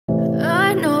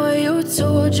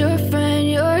told your friend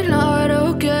you're not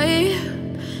okay,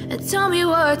 and tell me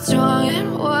what's wrong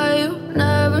and why you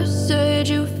never said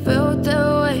you felt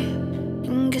that way.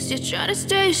 And guess you're trying to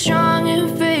stay strong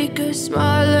and fake a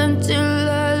smile until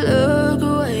I look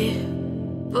away.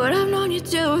 But I've known you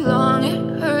too long,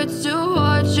 it hurts to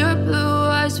watch your blue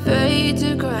eyes fade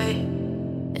to gray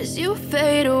as you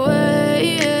fade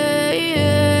away,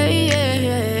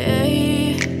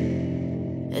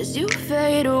 as you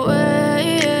fade away.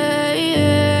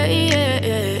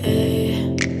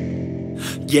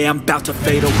 Yeah, I'm about to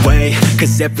fade away,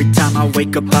 cause every time I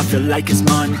wake up I feel like it's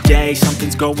Monday.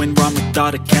 Something's going wrong with all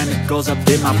the chemicals up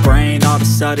in my brain. All of a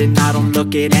sudden I don't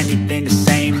look at anything the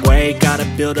same way. Got a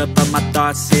buildup of my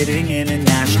thoughts sitting in an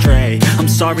ashtray. I'm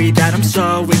sorry that I'm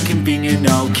so inconvenient,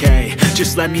 okay.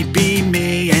 Just let me be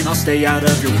me and I'll stay out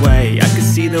of your way. I can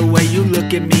see the way you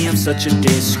look at me, I'm such a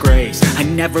disgrace. I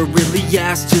never really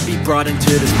asked to be brought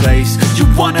into this place. You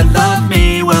wanna love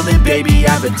me? Well then baby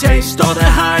I have a taste. All the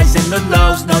highs and the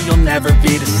lows, no, you'll never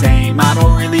be the same. I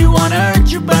don't really wanna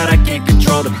hurt you, but I can't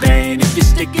control the pain. If you're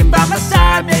sticking by my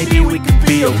side, maybe we could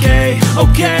be okay.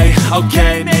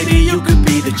 Okay, maybe you could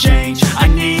be the change I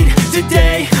need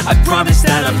today. I promise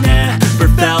that I've never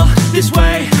felt this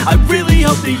way. I really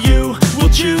hope that you will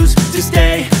choose to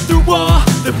stay through all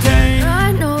the pain.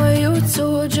 I know you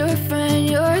told your friend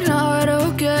you're not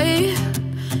okay,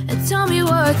 and tell me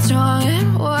what's wrong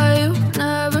and why you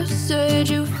never said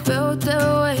you felt that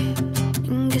way.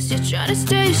 Guess you're trying to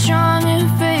stay strong and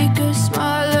fake a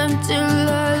smile until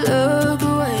I look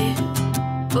away.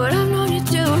 But I've known you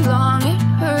too long, it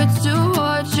hurts to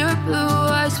watch your blue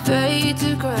eyes fade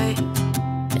to gray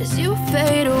as you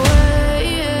fade away,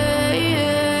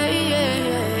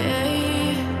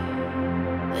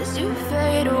 as you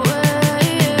fade away,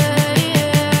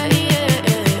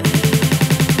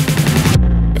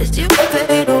 as you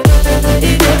fade away.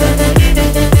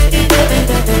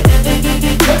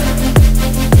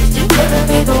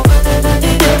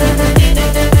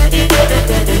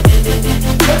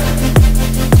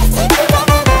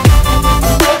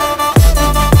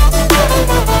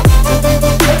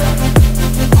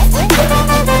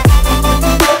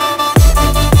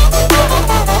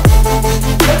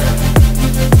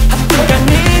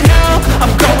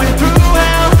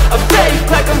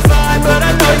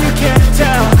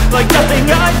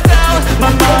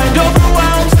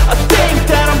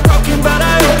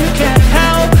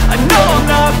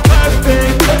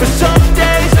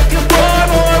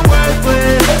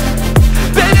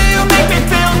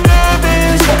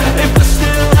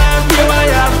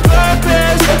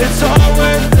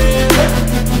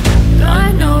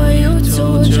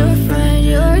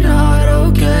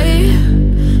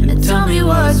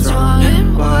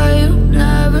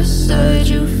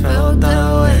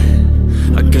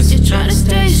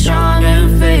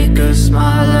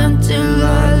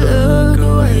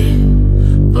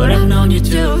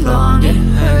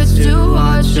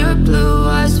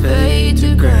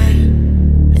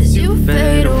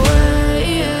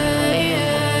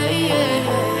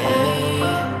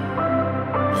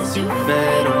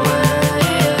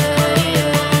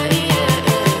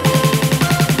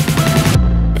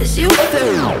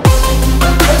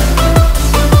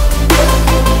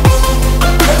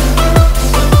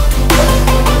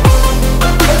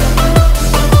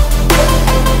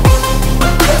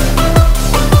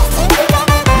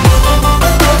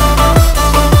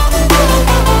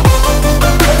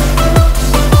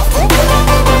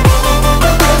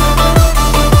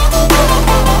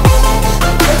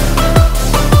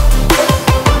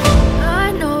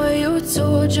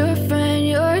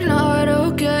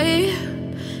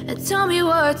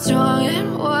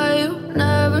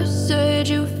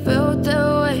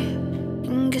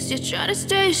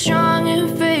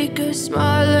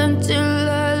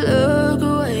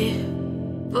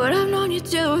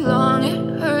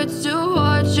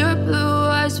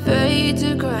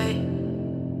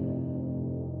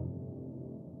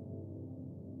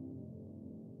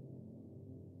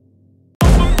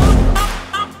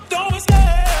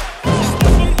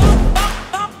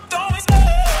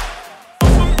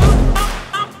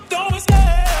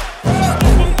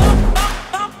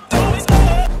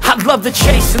 Love the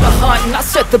chase and the hunt, and I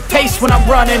set the pace when I'm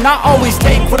running. I always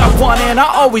take what I want and I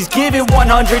always give it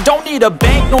 100. Don't need a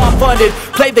bank, no I'm funded.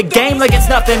 Play the game like it's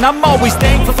nothing. I'm always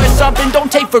thankful for something.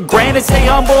 Don't take for granted, stay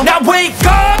humble. Now wake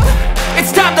up!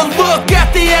 It's time to look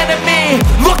at the enemy.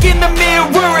 Look in the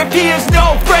mirror if he is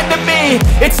no friend to me.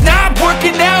 It's not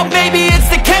working out, maybe it's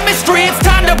the chemistry. It's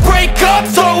time to break up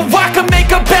so I can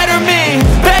make a better me.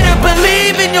 Better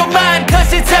believe in your mind,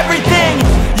 cause it's everything.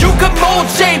 You can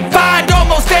mold, shape, find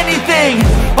almost anything.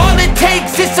 All it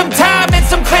takes is some time and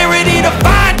some clarity to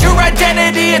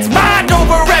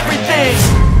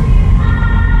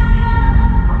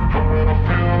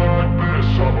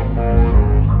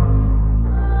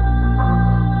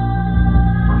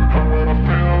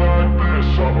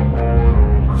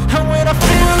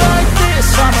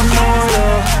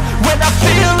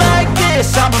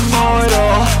this, I'm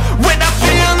immortal. When I